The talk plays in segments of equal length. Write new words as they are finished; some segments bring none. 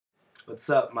What's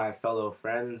up, my fellow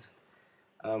friends?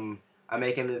 I'm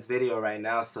making this video right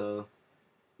now, so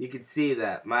you can see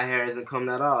that my hair isn't combed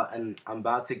at all, and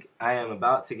I am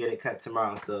about to get it cut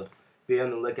tomorrow. So be on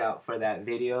the lookout for that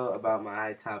video about my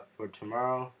high top for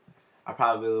tomorrow. I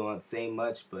probably won't say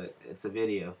much, but it's a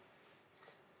video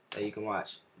that you can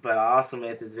watch. But I also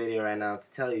made this video right now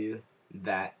to tell you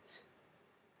that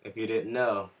if you didn't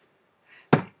know,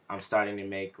 I'm starting to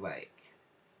make like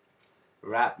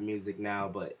rap music now,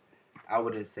 but I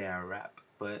wouldn't say I rap,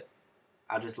 but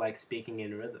I just like speaking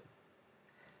in rhythm.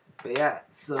 But yeah,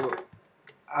 so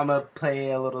I'm gonna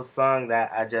play a little song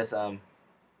that I just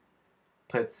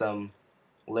put some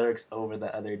lyrics over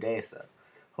the other day, so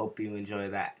hope you enjoy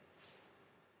that.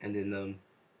 And then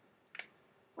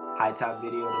high top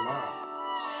video tomorrow.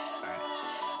 Alright.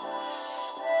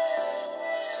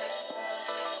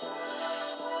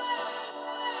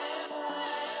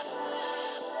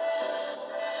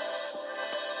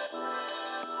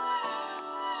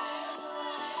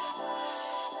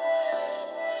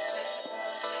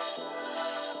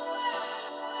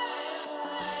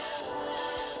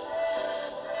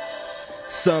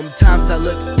 Sometimes I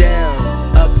look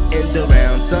down, up and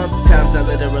around. Sometimes I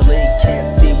literally can't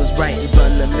see what's right in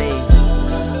front of me.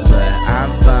 But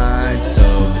I'm fine, so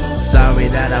sorry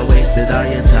that I wasted all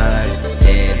your time.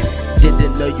 And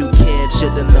didn't know you cared,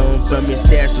 should've known from your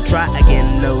stare. So try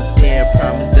again, no dare,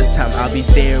 promise this time I'll be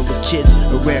fair. Which is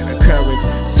a rare occurrence,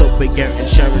 so for your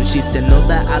insurance. She said no,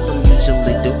 that I don't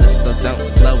usually do this, so don't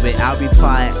blow it. I'll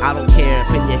reply, I don't care,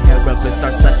 pin your hair up and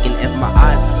start sucking. If my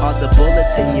eyes are the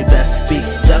bullets, then you best speak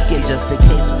ducking. Just in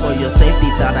case for your safety,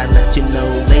 thought I'd let you know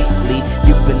lately.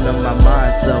 You've been on my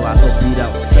mind, so I hope you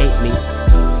don't hate me.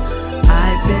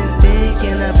 I've been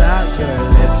thinking about your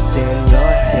lips and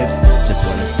your hips. Just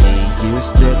wanna see you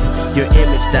strip your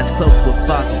image that's cloaked with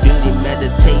false beauty.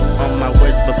 Meditate on my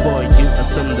words before you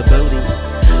assume the booty.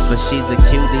 But she's a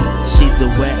cutie, she's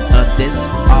aware of this,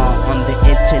 all on the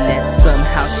internet.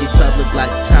 Somehow she public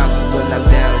like times when I'm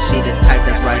down. She the type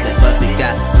that's right above it.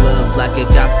 Got love like a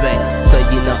agape, so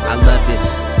you know I love it.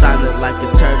 Silent like a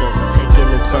turtle, taking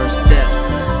his first steps.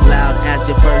 Loud as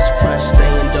your first crush.